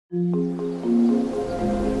Hello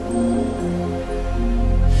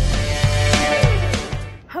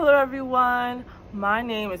everyone, my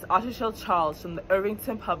name is Acharchelle Charles from the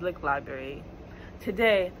Irvington Public Library.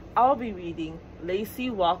 Today, I'll be reading Lacey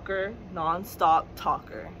Walker, Nonstop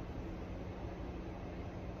Talker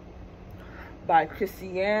by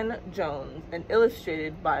Christianne Jones and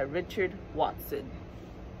illustrated by Richard Watson.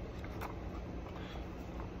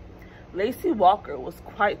 Lacey Walker was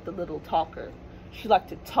quite the little talker. She liked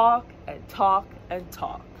to talk and talk and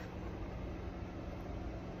talk.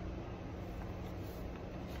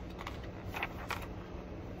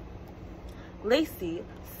 Lacey,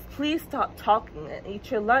 please stop talking and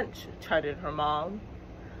eat your lunch, chided her mom.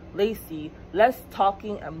 Lacey, less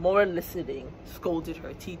talking and more listening, scolded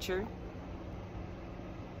her teacher.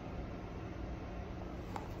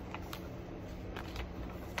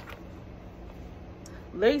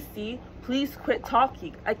 Lacey, please quit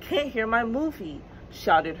talking. I can't hear my movie,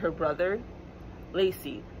 shouted her brother.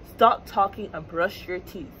 Lacey, stop talking and brush your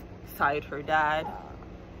teeth, sighed her dad.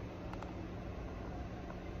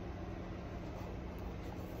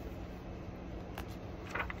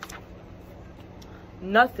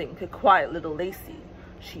 Nothing could quiet little Lacey.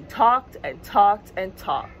 She talked and talked and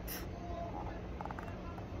talked.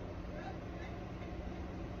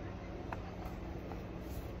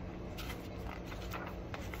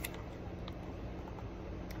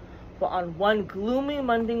 But on one gloomy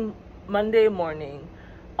Monday morning,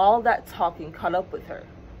 all that talking caught up with her.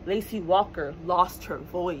 Lacey Walker lost her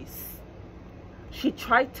voice. She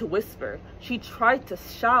tried to whisper, she tried to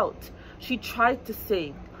shout, she tried to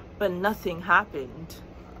sing, but nothing happened.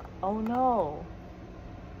 Oh no.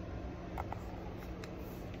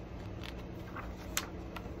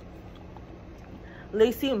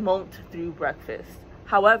 Lacey moped through breakfast.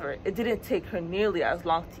 However, it didn't take her nearly as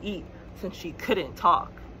long to eat since she couldn't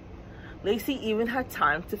talk. Lacey even had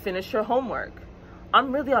time to finish her homework.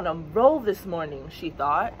 I'm really on a roll this morning, she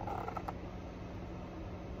thought.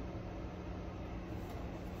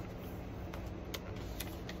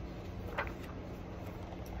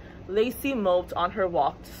 Lacey moped on her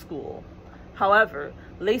walk to school. However,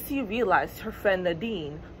 Lacey realized her friend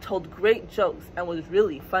Nadine told great jokes and was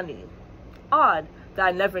really funny. Odd that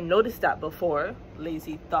I never noticed that before,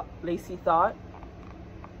 Lacey thought.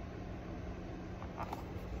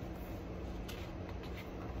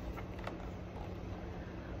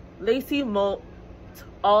 Lacey moped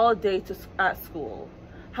all day at school.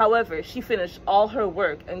 However, she finished all her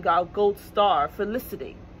work and got a gold star for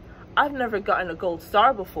listening. I've never gotten a gold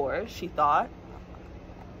star before, she thought.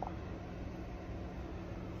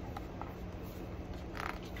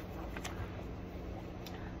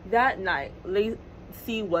 That night,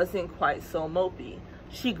 Lacey wasn't quite so mopey.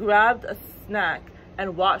 She grabbed a snack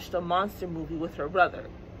and watched a monster movie with her brother.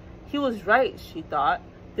 He was right, she thought.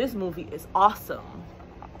 This movie is awesome.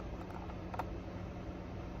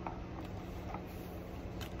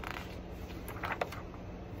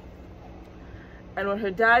 And when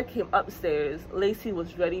her dad came upstairs, Lacey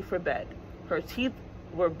was ready for bed. Her teeth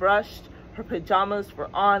were brushed, her pajamas were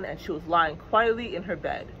on, and she was lying quietly in her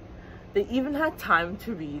bed. They even had time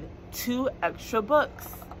to read 2 extra books.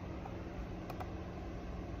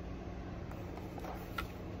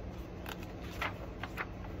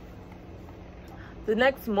 The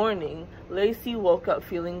next morning, Lacey woke up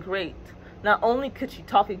feeling great. Not only could she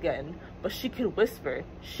talk again, but she could whisper,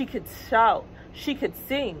 she could shout, she could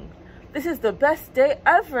sing. This is the best day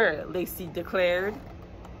ever, Lacey declared.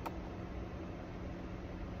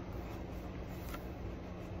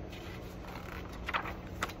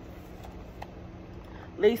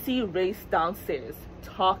 Lacey raced downstairs,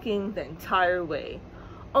 talking the entire way.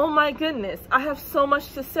 Oh my goodness, I have so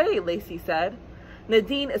much to say, Lacey said.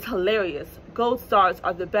 Nadine is hilarious. Gold stars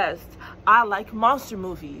are the best. I like monster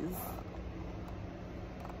movies.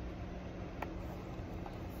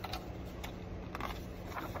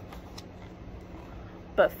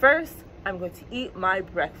 But first, I'm going to eat my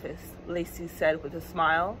breakfast, Lacey said with a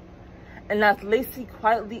smile. And as Lacey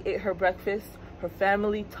quietly ate her breakfast, her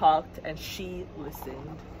family talked and she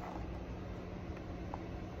listened.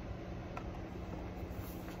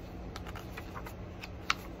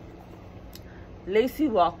 Lacey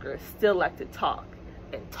Walker still liked to talk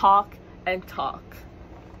and talk and talk.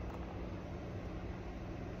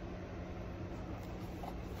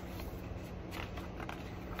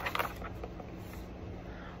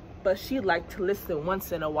 But she liked to listen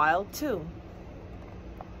once in a while too.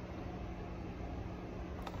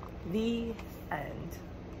 The end.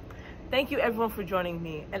 Thank you everyone for joining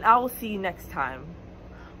me, and I will see you next time.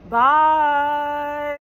 Bye!